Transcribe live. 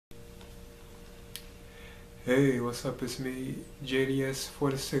Hey, what's up? It's me,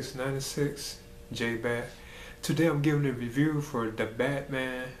 JDS4696, J-Bat. Today I'm giving a review for The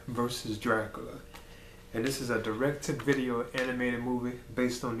Batman vs. Dracula. And this is a direct-to-video animated movie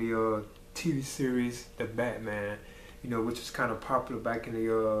based on the TV series The Batman, which was kind of popular back in the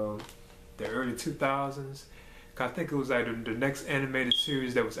early 2000s. I think it was like the next animated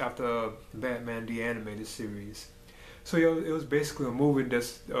series that was after Batman the Animated Series. So it was basically a movie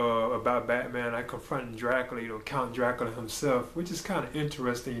that's about Batman like confronting Dracula, Count Dracula himself, which is kind of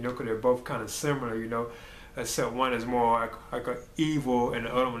interesting, because they're both kind of similar, except one is more like a evil and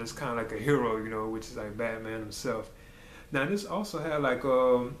the other one is kind of like a hero, which is like Batman himself. Now this also had like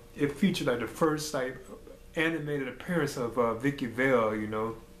it featured like the first like animated appearance of Vicky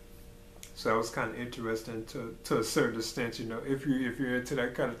Vale, so it was kind of interesting to a certain extent, if you're into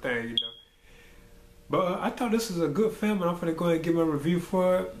that kind of thing, But I thought this was a good film, and I'm gonna go ahead and give my review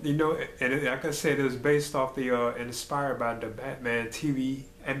for it. And like I said, it was based off the inspired by the Batman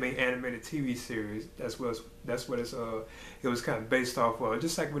animated TV series. That's what it was kind of based off of.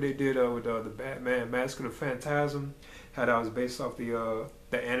 Just like what they did with the Batman Mask of the Phantasm, how that was based off the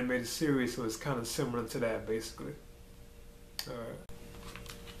animated series. So it's kind of similar to that, basically.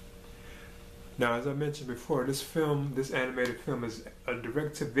 Now, as I mentioned before, this animated film is a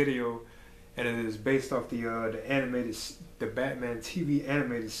direct-to-video. And it is based off the Batman TV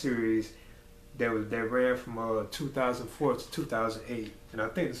animated series that ran from 2004 to 2008, and I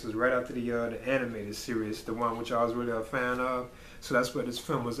think this was right after the animated series, the one which I was really a fan of. So that's what this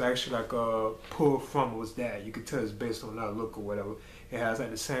film was actually like pulled from. Was that you could tell it's based on that look or whatever. It has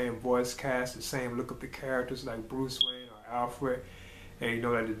like the same voice cast, the same look of the characters like Bruce Wayne or Alfred, and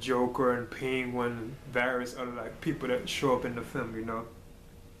like the Joker and Penguin and various other like people that show up in the film,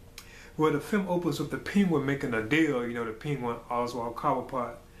 Well, the film opens with the Penguin making a deal, the Penguin Oswald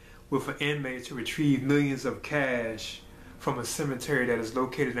Cobblepot, with an inmate to retrieve millions of cash from a cemetery that is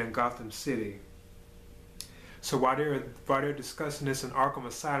located in Gotham City. So while they're discussing this in Arkham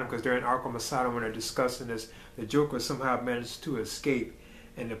Asylum, because they're in Arkham Asylum when they're discussing this, the Joker somehow managed to escape,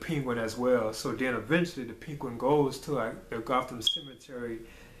 and the Penguin as well. So then eventually the Penguin goes to like the Gotham Cemetery,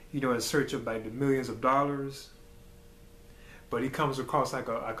 in search of like the millions of dollars. But he comes across like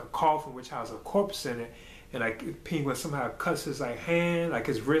a coffin which has a corpse in it, and like Penguin somehow cuts his like hand, like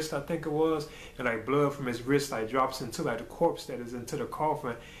his wrist I think it was, and like blood from his wrist like drops into like the corpse that is into the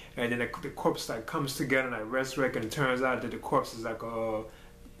coffin, and then the corpse like comes together and like resurrects, and it turns out that the corpse is like a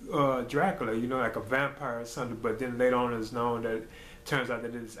Dracula, like a vampire or something. But then later on it's known that it turns out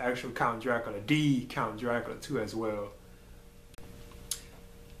that it's actual Count Dracula, the Count Dracula too as well.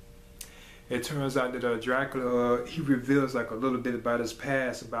 It turns out that Dracula, he reveals like a little bit about his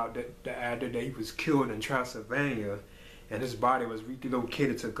past, about the idea that he was killed in Transylvania, and his body was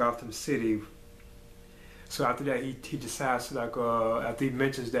relocated to Gotham City. So after that, he decides to like after he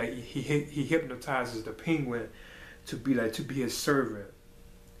mentions that he hypnotizes the Penguin to be his servant.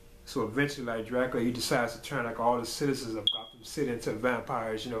 So eventually, like Dracula, he decides to turn like all the citizens of Gotham City into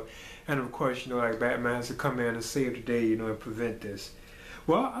vampires, and of course, like Batman has to come in and save the day, and prevent this.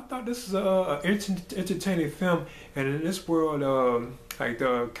 Well, I thought this was an entertaining film, and in this world, like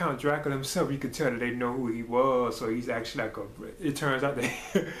the Count Dracula himself, you could tell that they know who he was. So he's actually like it turns out that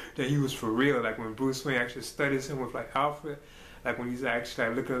that he was for real. Like when Bruce Wayne actually studies him with like Alfred, like when he's actually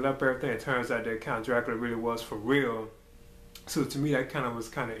like looking it up everything, it turns out that Count Dracula really was for real. So to me, that was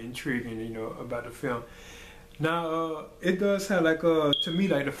kind of intriguing, about the film. Now, it does have like to me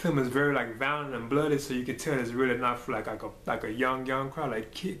like the film is very like violent and bloody, so you can tell it's really not for like a young crowd, like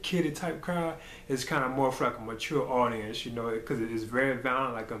kiddie type crowd. It's kind of more for like a mature audience, because it is very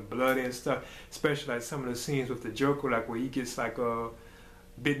violent, like and bloody and stuff. Especially like some of the scenes with the Joker, like where he gets like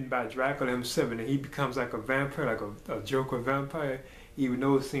bitten by Dracula himself, and then he becomes like a vampire, like a Joker vampire. Even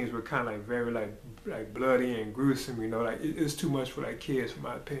those scenes were kind of like very like bloody and gruesome, like it's too much for like kids, in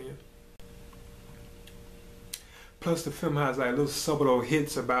my opinion. Plus, the film has like little subtle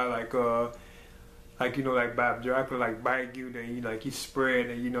hits about like by Dracula like bite you, then like he spread,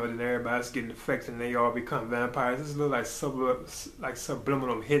 and then everybody's getting infected, and they all become vampires. There's little like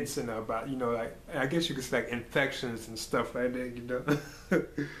subliminal hints in there about like I guess you could say like infections and stuff like that,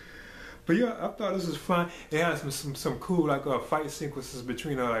 But yeah, I thought this was fun. It had some cool like fight sequences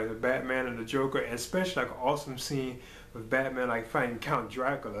between like the Batman and the Joker, and especially like an awesome scene with Batman like fighting Count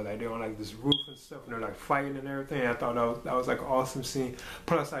Dracula. Like they're on like this roof and stuff, and they're like fighting and everything. I thought that was like an awesome scene.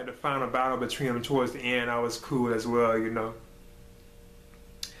 Plus like the final battle between them towards the end, that was cool as well,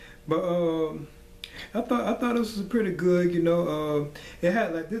 But I thought this was pretty good. It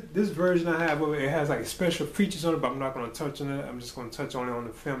had like this version I have of it. It has like special features on it, but I'm not going to touch on it. I'm just going to touch only on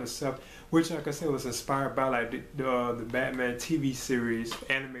the film itself, which, like I said, was inspired by like the Batman TV series,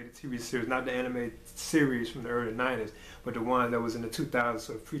 animated TV series, not the animated series from the early '90s, but the one that was in the 2000s.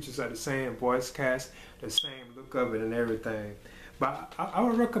 So it features like the same voice cast, the same look of it, and everything. But I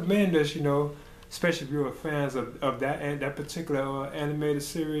would recommend this. Especially if you're fans of that particular animated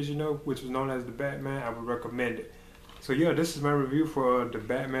series, which was known as the Batman, I would recommend it. So yeah, this is my review for the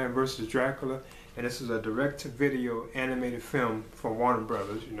Batman versus Dracula, and this is a direct-to-video animated film from Warner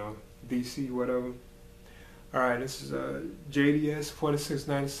Brothers, DC, whatever. All right, this is JDS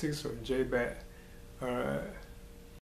 4696 or JBat. All right.